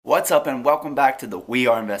What's up and welcome back to the We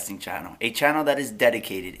Are Investing channel, a channel that is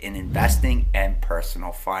dedicated in investing and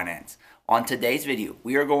personal finance. On today's video,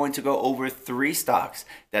 we are going to go over 3 stocks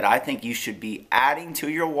that I think you should be adding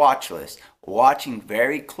to your watch list, watching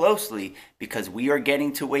very closely because we are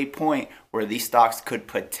getting to a point where these stocks could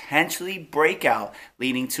potentially break out,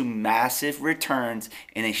 leading to massive returns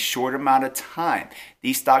in a short amount of time.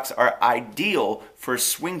 These stocks are ideal for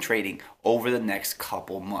swing trading over the next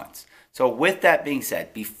couple months. So with that being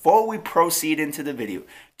said, before we proceed into the video,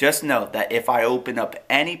 just know that if I open up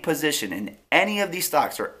any position in any of these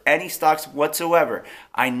stocks or any stocks whatsoever,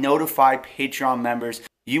 I notify Patreon members.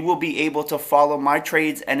 You will be able to follow my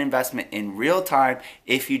trades and investment in real time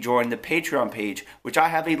if you join the Patreon page, which I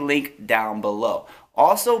have a link down below.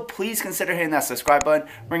 Also, please consider hitting that subscribe button,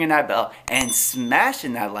 ringing that bell, and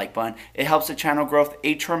smashing that like button. It helps the channel grow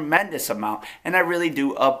a tremendous amount, and I really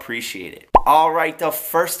do appreciate it. Alright, the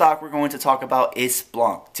first stock we're going to talk about is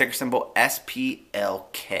Splunk, ticker symbol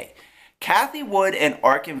SPLK. Cathie Wood and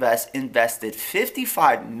ARK Invest invested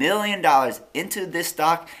 $55 million into this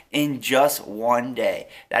stock in just one day.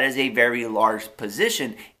 That is a very large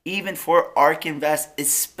position, even for ARK Invest,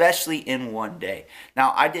 especially in one day.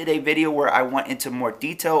 Now, I did a video where I went into more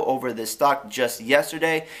detail over this stock just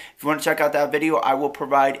yesterday. If you want to check out that video, I will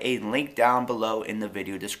provide a link down below in the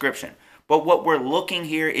video description. But what we're looking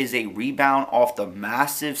here is a rebound off the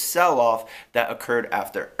massive sell-off that occurred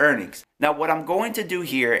after earnings. Now, what I'm going to do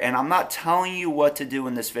here, and I'm not telling you what to do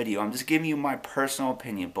in this video, I'm just giving you my personal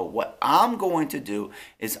opinion, but what I'm going to do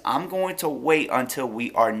is I'm going to wait until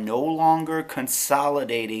we are no longer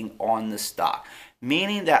consolidating on the stock.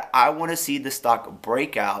 Meaning that I want to see the stock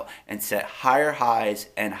break out and set higher highs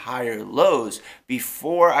and higher lows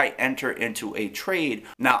before I enter into a trade.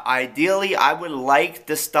 Now, ideally, I would like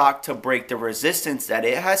the stock to break the resistance that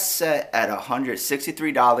it has set at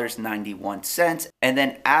 $163.91. And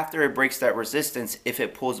then after it breaks that resistance, if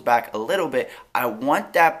it pulls back a little bit, I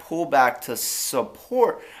want that pullback to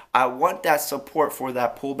support. I want that support for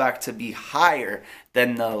that pullback to be higher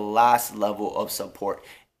than the last level of support,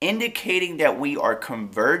 indicating that we are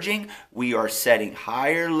converging, we are setting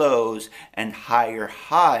higher lows and higher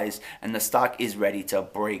highs, and the stock is ready to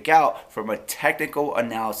break out from a technical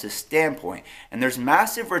analysis standpoint. And there's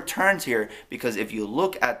massive returns here because if you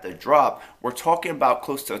look at the drop, we're talking about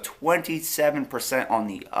close to 27% on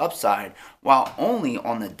the upside, while only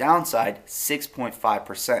on the downside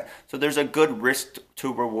 6.5%. So there's a good risk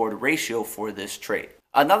to reward ratio for this trade.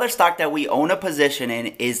 Another stock that we own a position in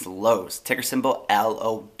is Lowe's, ticker symbol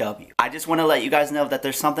LOW. I just want to let you guys know that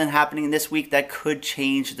there's something happening this week that could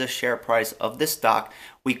change the share price of this stock.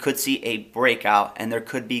 We could see a breakout and there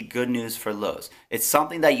could be good news for Lowe's. It's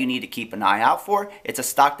something that you need to keep an eye out for. It's a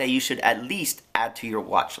stock that you should at least add to your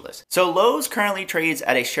watch list. So Lowe's currently trades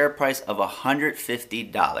at a share price of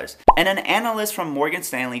 $150. And an analyst from Morgan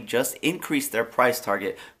Stanley just increased their price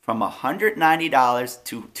target from $190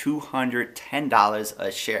 to $210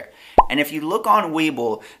 a share. And if you look on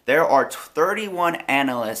Webull, there are 31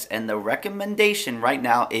 analysts and the recommendation right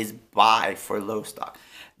now is buy for Lowe's stock.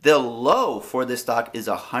 The low for this stock is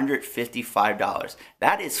 $155.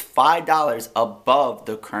 That is $5 above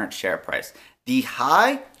the current share price. The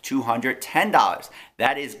high, $210.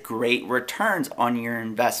 That is great returns on your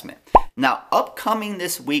investment. Now, upcoming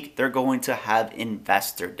this week, they're going to have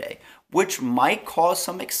Investor Day, which might cause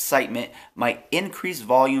some excitement, might increase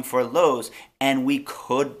volume for Lowe's, and we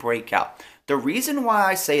could break out. The reason why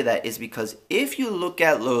I say that is because if you look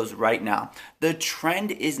at Lowe's right now, the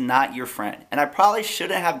trend is not your friend. And I probably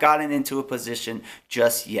shouldn't have gotten into a position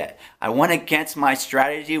just yet. I went against my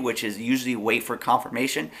strategy, which is usually wait for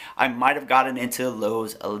confirmation. I might have gotten into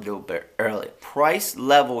Lowe's a little bit early. Price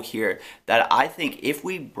level here that I think if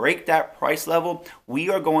we break that price level, we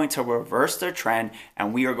are going to reverse the trend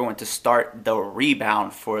and we are going to start the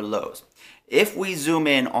rebound for Lowe's. If we zoom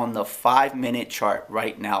in on the 5-minute chart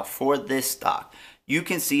right now for this stock, you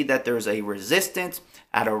can see that there's a resistance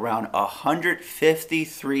at around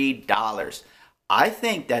 $153. I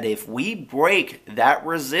think that if we break that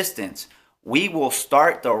resistance, we will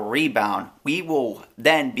start the rebound. We will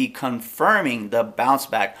then be confirming the bounce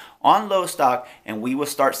back on Lowe's stock, and we will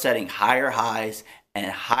start setting higher highs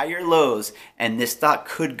and higher lows, and this stock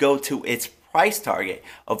could go to its price target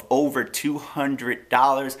of over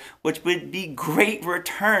 $200, which would be great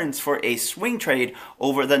returns for a swing trade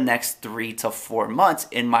over the next 3 to 4 months,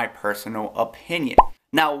 in my personal opinion.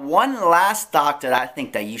 Now, one last stock that I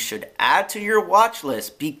think that you should add to your watch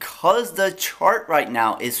list because the chart right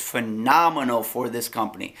now is phenomenal for this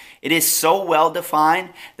company. It is so well defined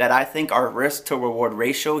that I think our risk to reward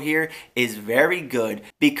ratio here is very good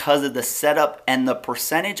because of the setup and the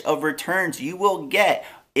percentage of returns you will get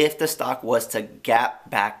if the stock was to gap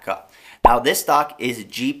back up. Now this stock is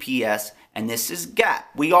GPS and this is Gap.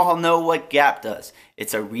 We all know what Gap does.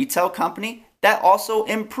 It's a retail company that also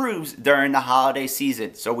improves during the holiday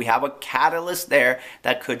season. So we have a catalyst there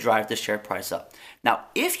that could drive the share price up. Now,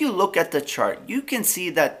 if you look at the chart, you can see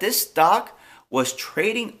that this stock was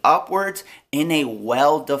trading upwards in a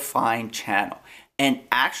well-defined channel. And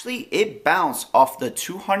actually, it bounced off the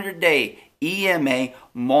 200-day EMA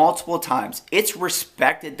multiple times. It's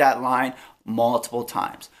respected that line multiple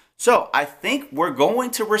times. So I think we're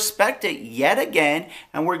going to respect it yet again,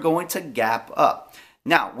 and we're going to gap up.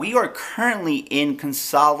 Now, we are currently in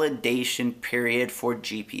consolidation period for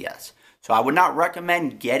GPS. So I would not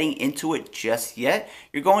recommend getting into it just yet.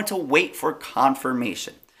 You're going to wait for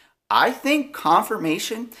confirmation. I think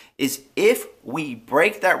confirmation is if we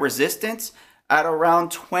break that resistance at around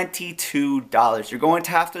 $22. You're going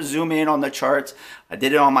to have to zoom in on the charts. I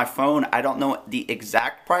did it on my phone. I don't know the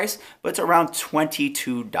exact price, but it's around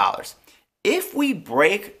 $22. If we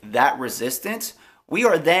break that resistance, we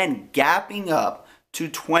are then gapping up to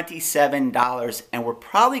 $27, and we're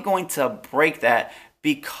probably going to break that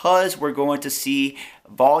because we're going to see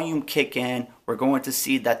volume kick in. We're going to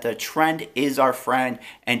see that the trend is our friend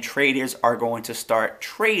and traders are going to start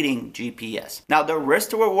trading GPS. Now, the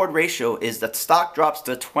risk to reward ratio is that stock drops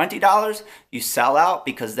to $20, you sell out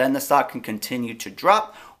because then the stock can continue to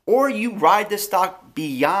drop, or you ride the stock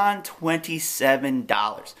beyond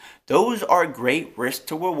 $27. Those are great risk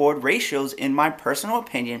to reward ratios in my personal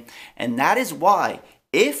opinion, and that is why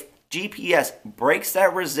if GPS breaks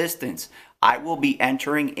that resistance, I will be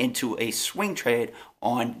entering into a swing trade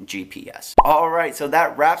on GPS. All right, so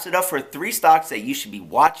that wraps it up for 3 stocks that you should be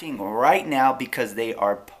watching right now because they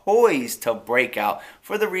are poised to break out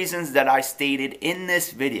for the reasons that I stated in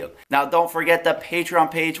this video. Now, don't forget the Patreon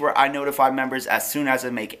page where I notify members as soon as I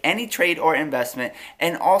make any trade or investment,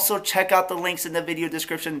 and also check out the links in the video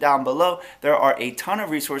description down below. There are a ton of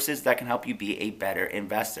resources that can help you be a better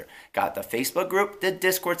investor. Got the Facebook group, the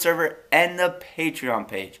Discord server, and the Patreon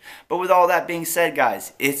page. But with all that being said,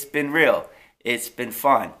 guys, it's been real. It's been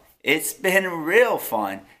fun. It's been real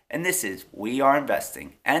fun. And this is We Are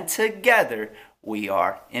Investing. And together, we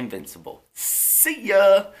are invincible. See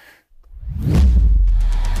ya!